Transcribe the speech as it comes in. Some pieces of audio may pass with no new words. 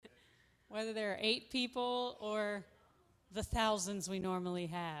whether there are 8 people or the thousands we normally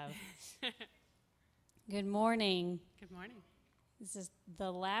have. Good morning. Good morning. This is the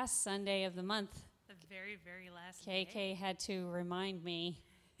last Sunday of the month. The very, very last KK day. had to remind me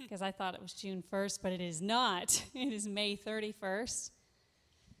because I thought it was June 1st, but it is not. It is May 31st.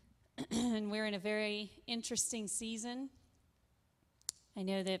 And we're in a very interesting season. I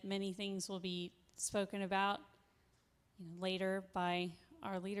know that many things will be spoken about later by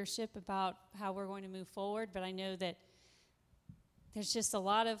our leadership about how we're going to move forward, but I know that there's just a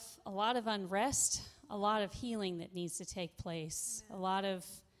lot of unrest, a lot of healing that needs to take place, a lot of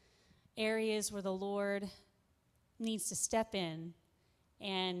areas where the Lord needs to step in.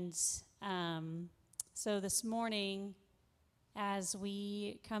 And so this morning, as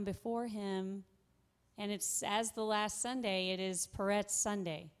we come before Him, and it's as the last Sunday, it is Peretz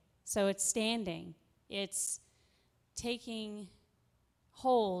Sunday. So it's standing. It's taking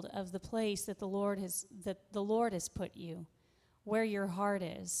hold of the place that the Lord has put you, where your heart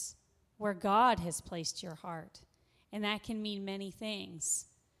is, where God has placed your heart. And that can mean many things.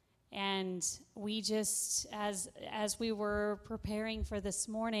 And we just, as we were preparing for this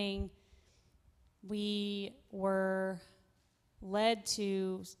morning, we were led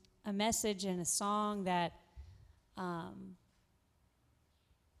to a message and a song that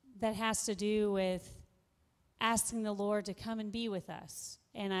has to do with asking the Lord to come and be with us.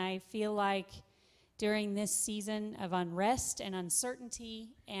 And I feel like during this season of unrest and uncertainty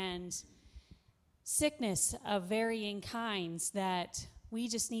and sickness of varying kinds, that we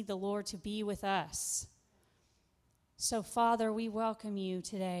just need the Lord to be with us. So, Father, we welcome you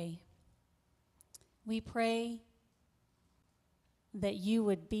today. We pray that you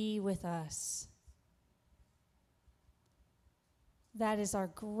would be with us. That is our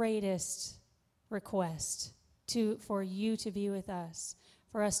greatest request, for you to be with us,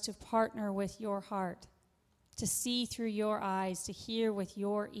 for us to partner with your heart, to see through your eyes, to hear with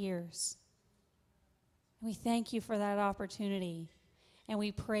your ears. We thank you for that opportunity, and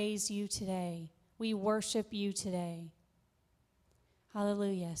we praise you today. We worship you today.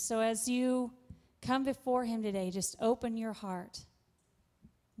 Hallelujah. So as you come before him today, just open your heart.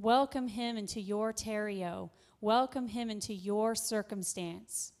 Welcome him into your terrio. Welcome him into your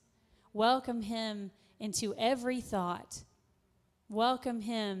circumstance. Welcome him into every thought. Welcome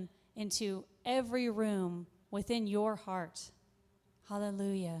him into every room within your heart.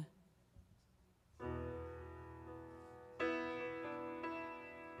 Hallelujah.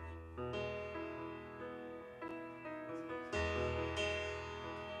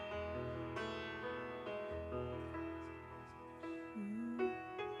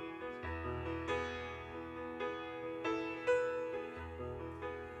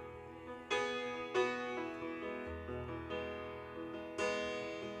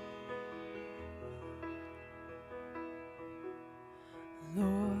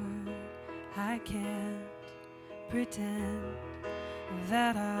 Lord, I can't pretend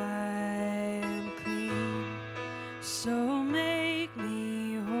that I am clean, so make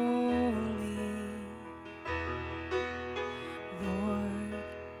me holy. Lord,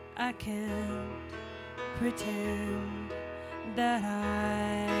 I can't pretend that I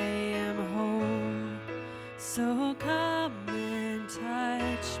am whole, so come and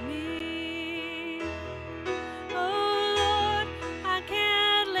touch me.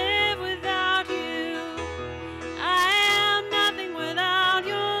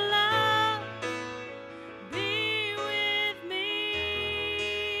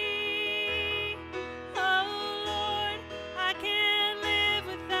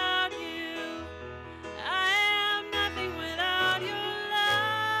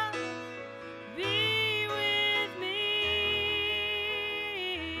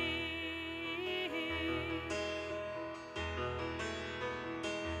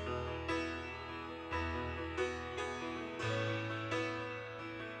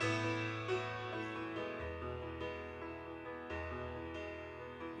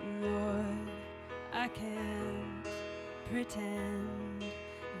 I can't pretend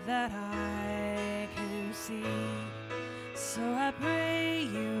that I can see, so I pray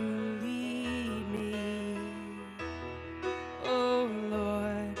you lead me. Oh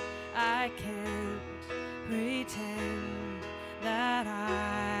Lord, I can't pretend that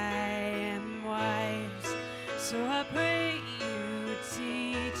I am wise, so I pray you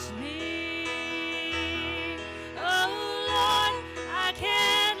teach me. Oh Lord, I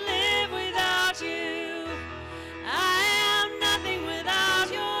can't live without you.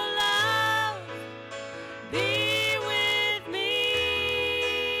 Be with me.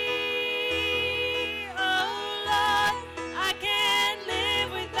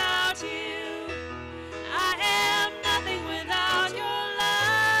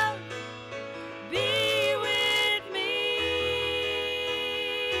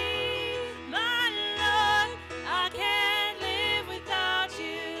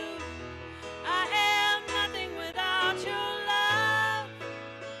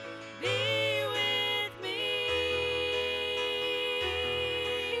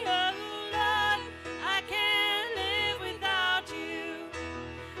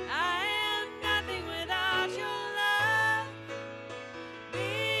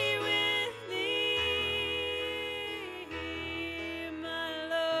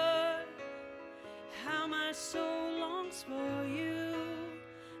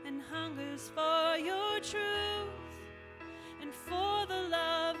 truth and for the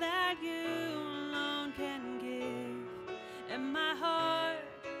love that you alone can give. And my heart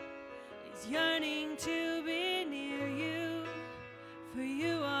is yearning to be near you, for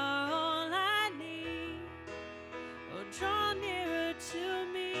you are all I need. Oh, draw nearer to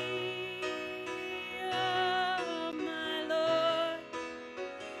me. Oh, my Lord,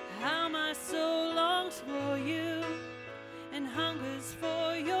 how my soul longs for you and hungers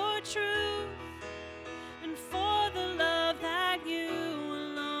for your truth and for the love that you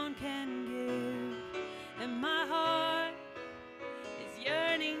alone can give. And my heart is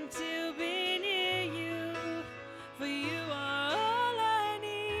yearning to be near you, for you are all I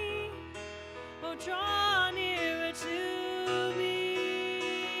need. Oh, draw nearer to me.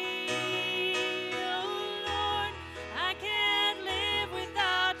 Oh, Lord, I can't live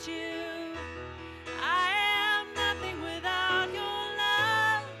without you. I am nothing without your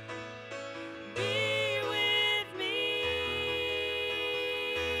love.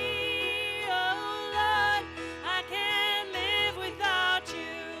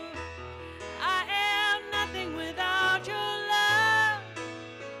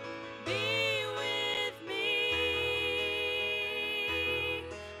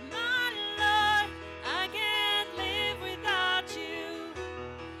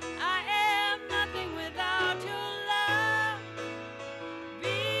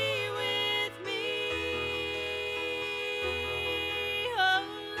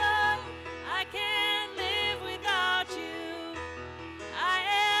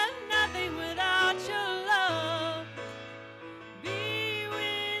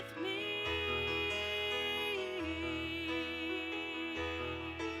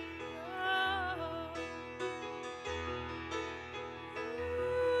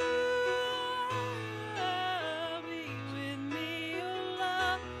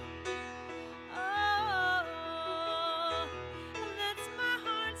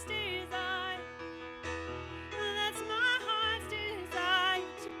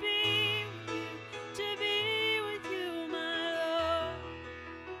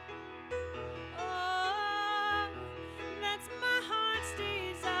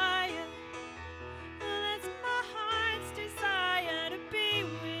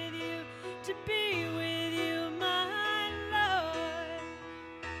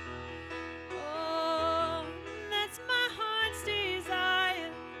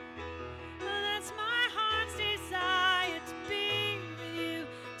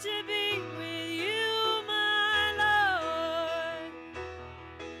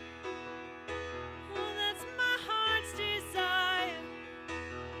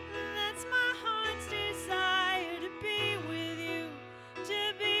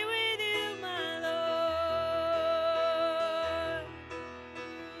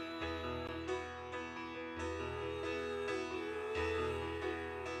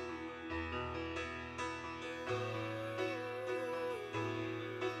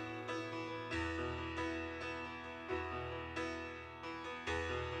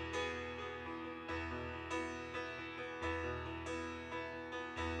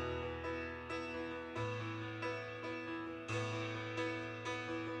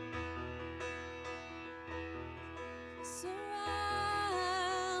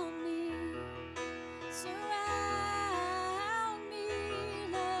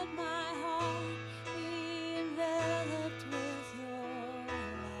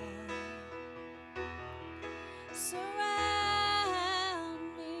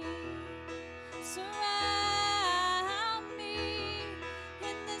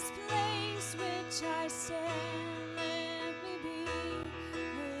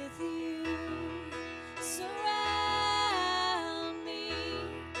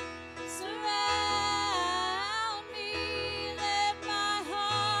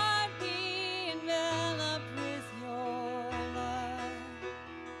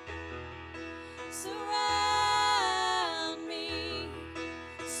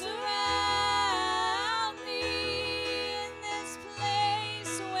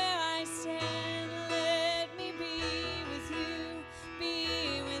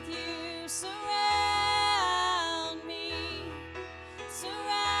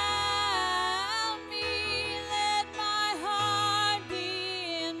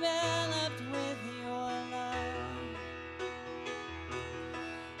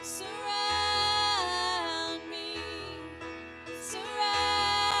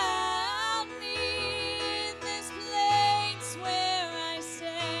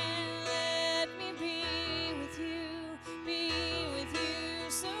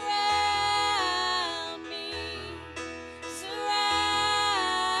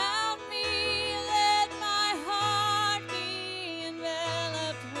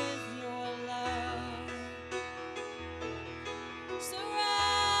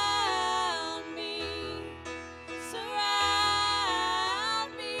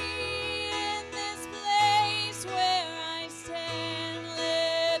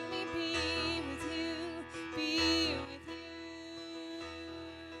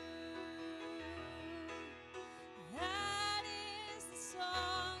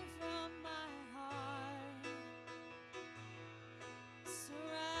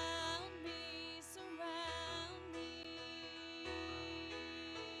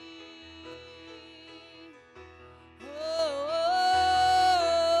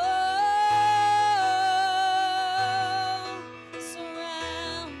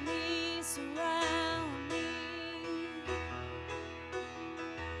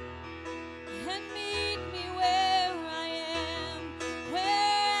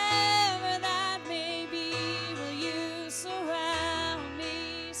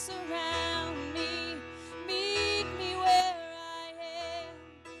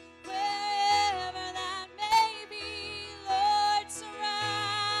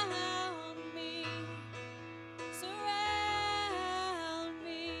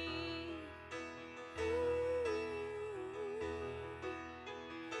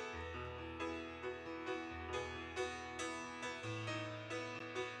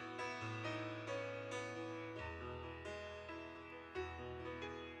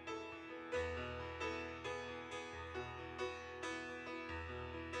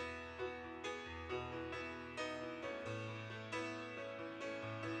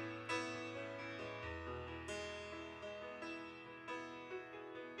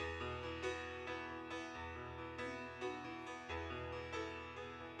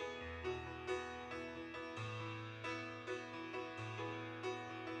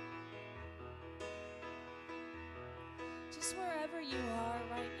 just wherever you are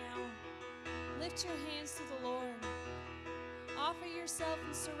right now, lift your hands to the Lord. Offer yourself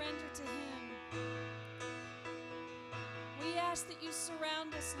and surrender to Him. We ask that you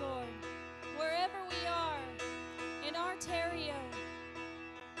surround us, Lord, wherever we are, in Ontario.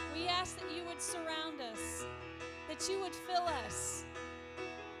 We ask that you would surround us, that you would fill us,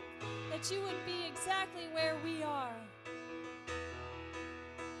 that you would be exactly where we are,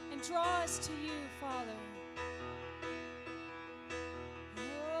 and draw us to you, Father.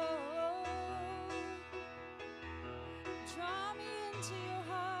 Oh, draw me into your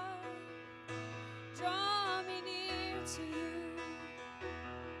heart, draw me near to you.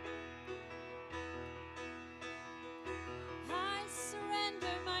 I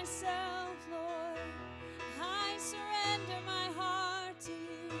surrender myself, Lord. I surrender my heart to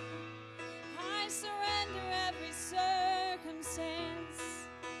you. I surrender every circumstance.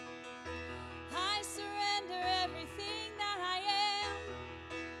 I surrender everything that I am.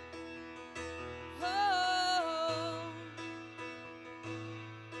 Oh,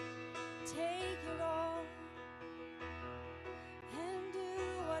 take it all and do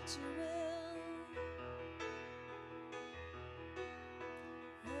what you will.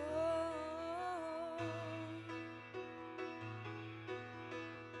 Oh,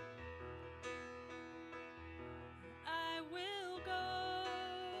 I will go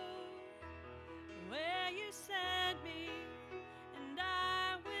where you send me, and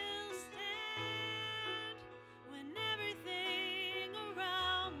I will stand when everything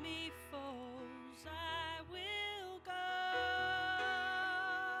around me falls. I will go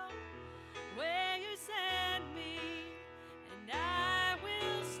where you send me, and I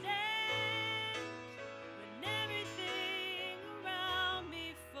will stand when everything around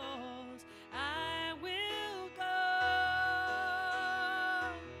me falls. I will go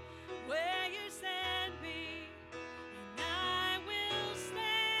where you send me, and I will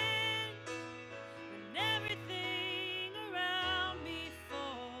stand when everything around me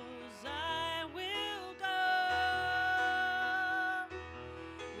falls. I will go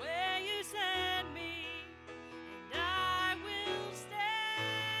where you send me, and I will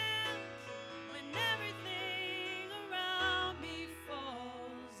stand when everything around me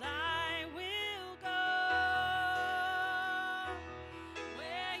falls. I will go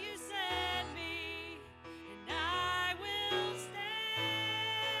where you send me, and I will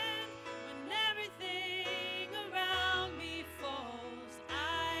stand when everything around me falls.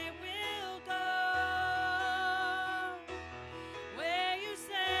 I will go where you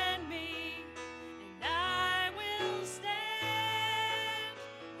send me, and I will stand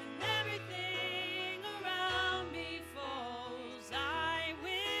when everything around me falls. I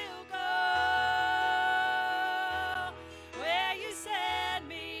will go where you send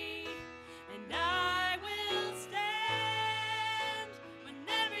me, and I will stand when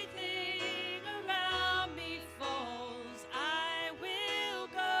everything around me falls. I will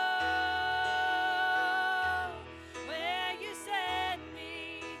go where you send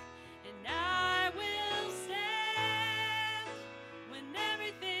me, and I will stand when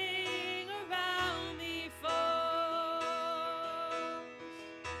everything around me falls.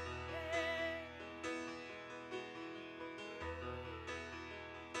 Yeah.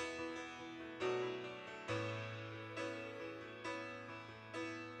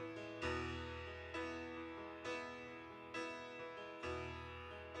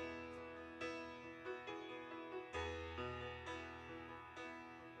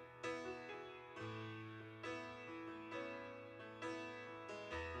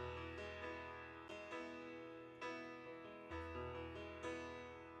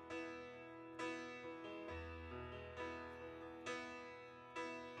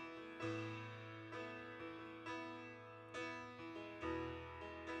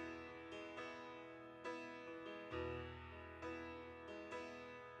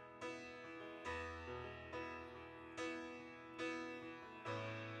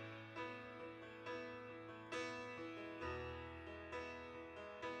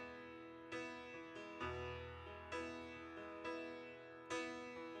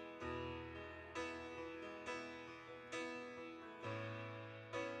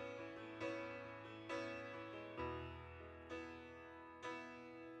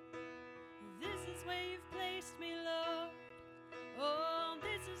 This is where you've placed me, Lord. Oh,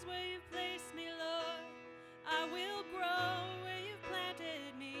 this is where you've placed me, Lord. I will grow where you've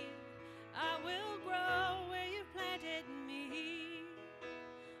planted me. I will grow where you've planted me.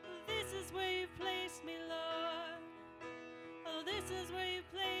 This is where you've placed me, Lord. Oh, this is where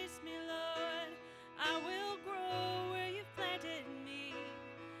you've placed me, Lord. I will grow where you've planted me.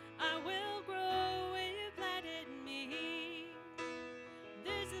 I will grow where you've planted me.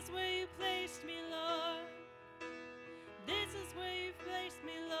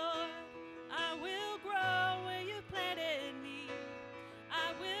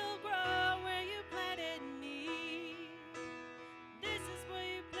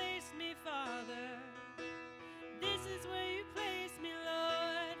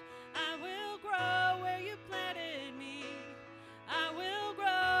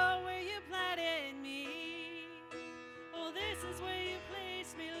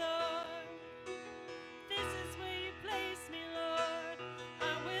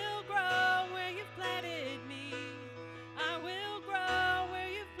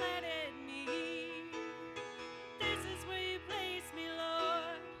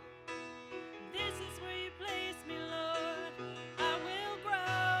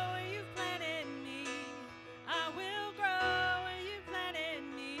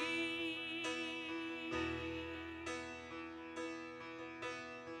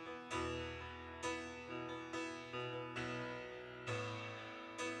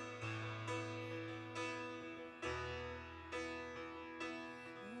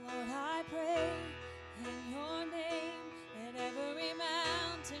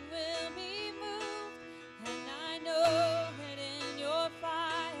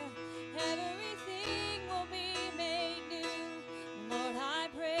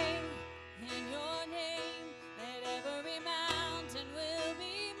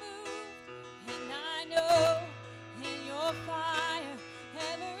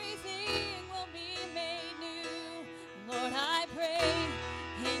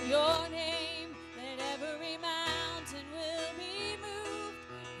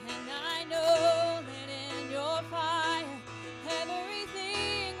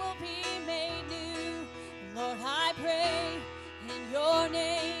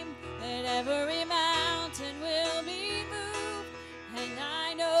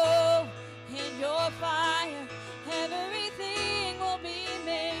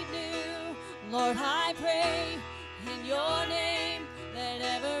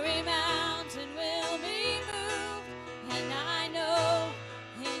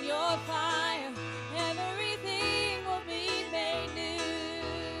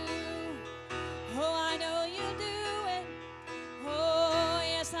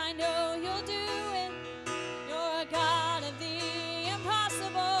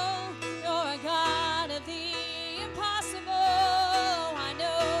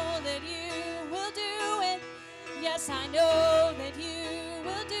 Yes, I know that you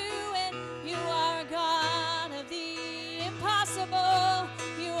will do it. You are a God of the impossible.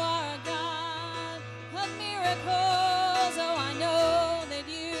 You are a God of miracles. Oh, I know that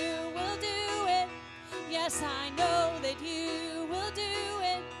you will do it. Yes, I know that you will do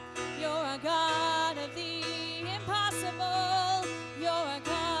it. You're a God of the impossible. You're a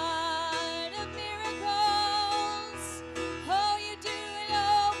God of miracles. Oh, you do it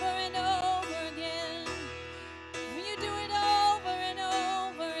over and over again. You do it over and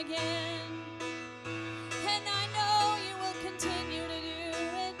over again. And I know you will continue to do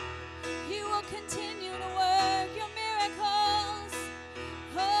it. You will continue to work your miracles.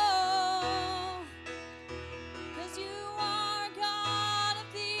 Oh, 'cause you are God of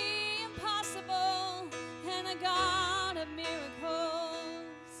the impossible and a God of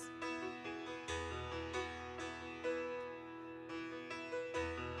miracles.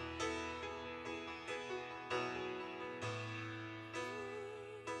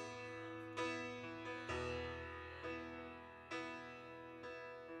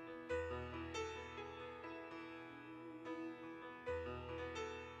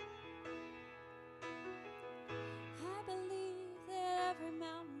 I believe that every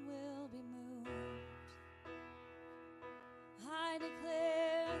mountain will be moved.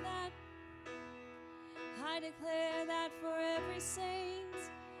 I declare that for every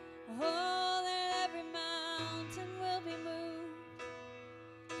saint. Oh, that every mountain will be moved.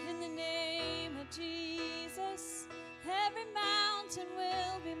 In the name of Jesus, every mountain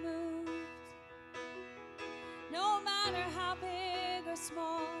will be moved. No matter how big or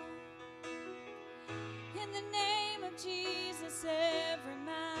small. In the name of Jesus, every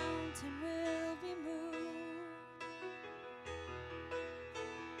mountain will be moved.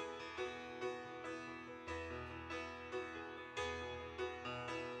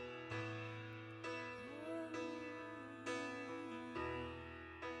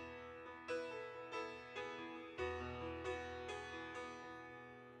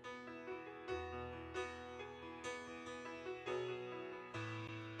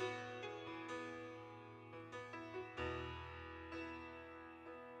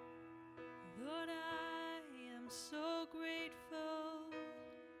 Lord, I am so grateful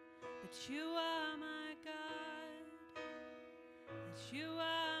that you are my God, that you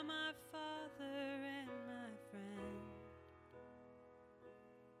are my Father and my friend.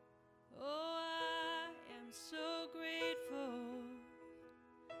 Oh, I am so grateful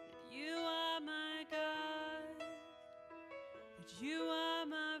that you are my God, that you are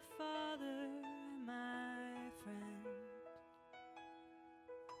my Father and my friend.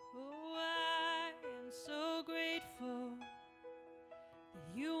 Oh, I am so grateful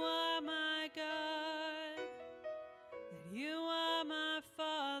that you are my God, that you are my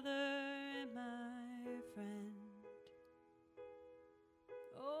Father and my friend.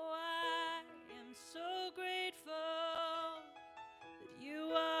 Oh, I am so grateful that you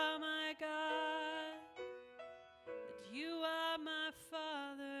are my God, that you are my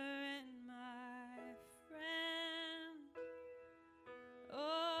Father and my friend.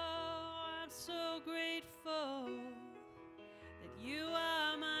 Oh, I'm so grateful that you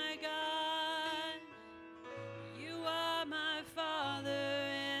are my God, you are my Father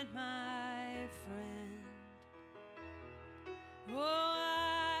and my friend. Oh,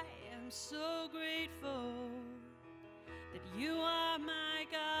 I am so grateful that you are my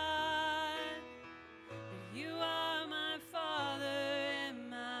God, that you are my Father and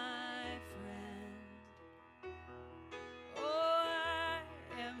my friend. Oh, I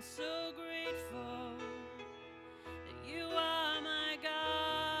am so grateful that you are my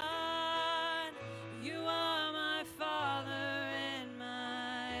God, you are my Father and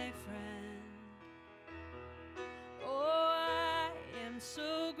my friend. Oh, I am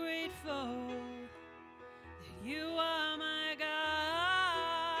so grateful that you are my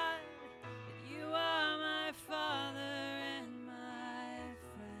God, that you are my Father and my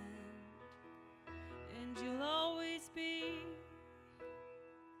friend. And you'll always be,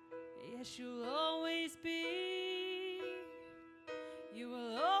 yes, you'll always be, you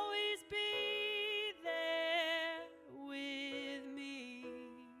will always be there with me.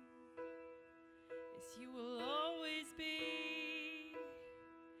 Yes, you will always be,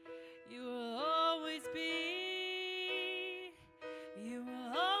 you will always be, you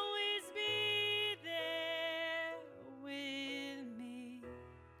will always be there with me.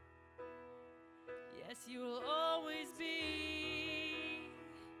 Yes, you will always be,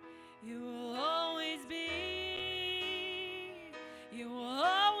 you will always be, you will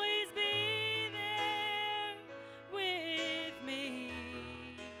always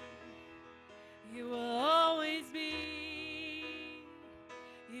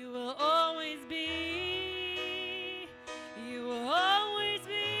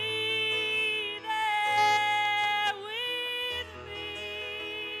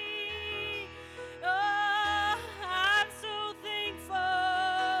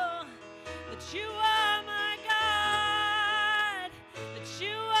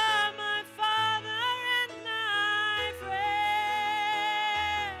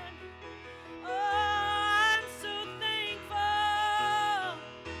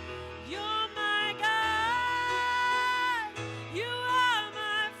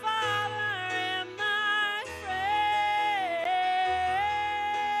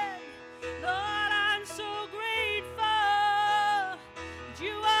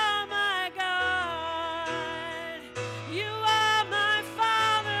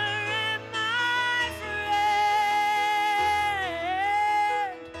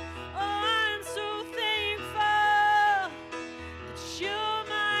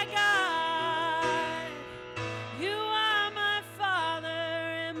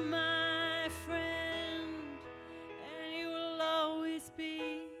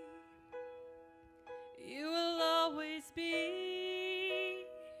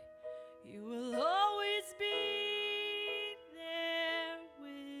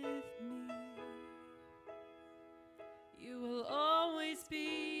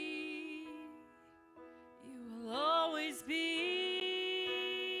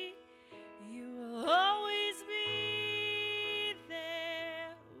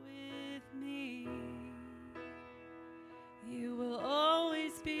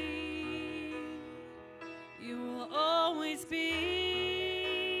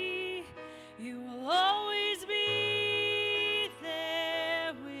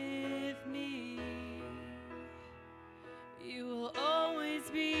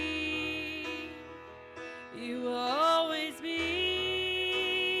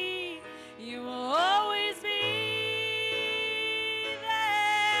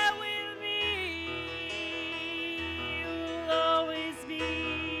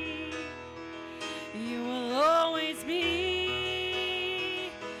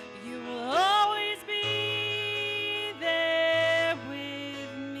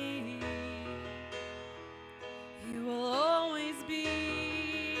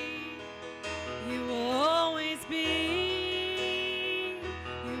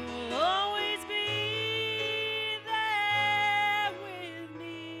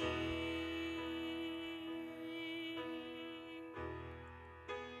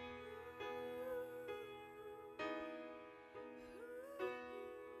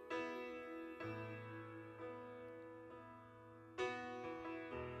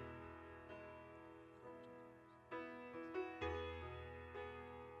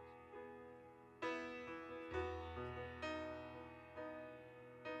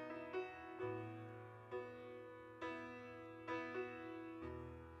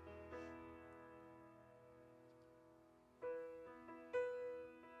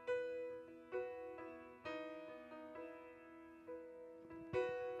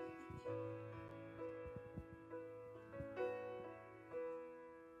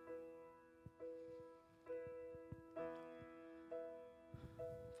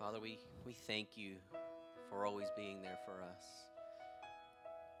Father, we thank you for always being there for us.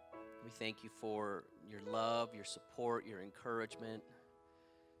 We thank you for your love, your support, your encouragement,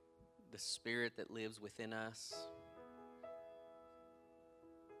 the Spirit that lives within us.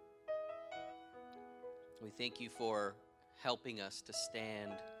 We thank you for helping us to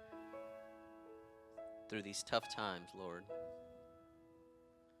stand through these tough times, Lord.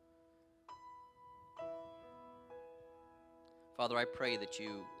 Father, I pray that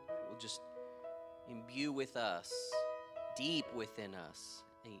you will just imbue with us, deep within us,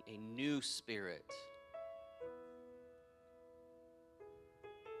 a new spirit.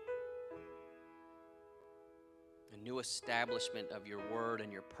 A new establishment of your word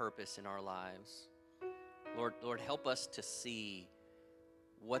and your purpose in our lives. Lord, help us to see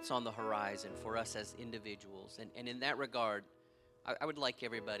what's on the horizon for us as individuals. And in that regard, I would like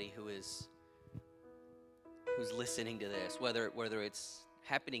everybody who's listening to this, whether it's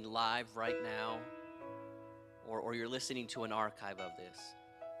happening live right now or you're listening to an archive of this,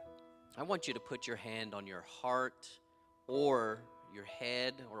 I want you to put your hand on your heart or your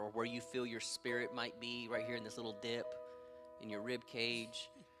head or where you feel your spirit might be, right here in this little dip in your rib cage,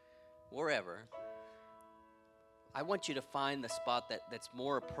 wherever. I want you to find the spot that's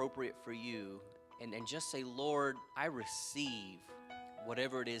more appropriate for you and just say, Lord, I receive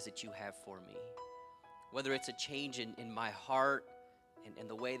whatever it is that you have for me. Whether it's a change in my heart and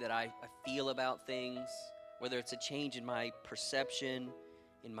the way that I feel about things, whether it's a change in my perception,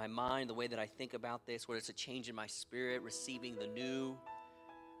 in my mind, the way that I think about this, whether it's a change in my spirit, receiving the new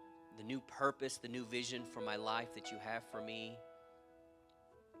purpose, the new vision for my life that you have for me.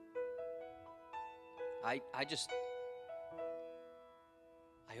 I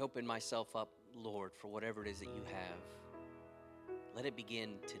open myself up, Lord, for whatever it is that you have. Let it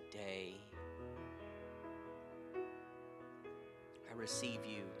begin today. I receive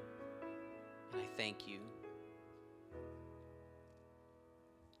you, and I thank you.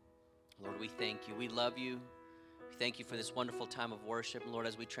 Lord, we thank you. We love you. We thank you for this wonderful time of worship. And Lord,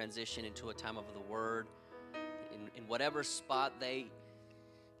 as we transition into a time of the Word, in whatever spot they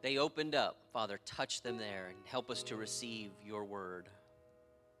opened up, Father, touch them there and help us to receive your Word.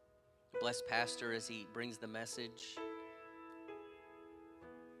 Bless Pastor as he brings the message.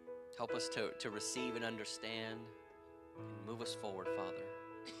 Help us to receive and understand and move us forward, Father.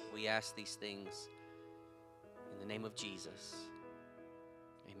 We ask these things in the name of Jesus.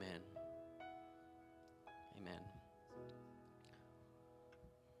 Amen. Amen.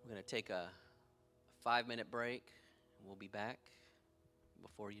 We're going to take a 5-minute break, and we'll be back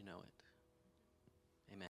before you know it.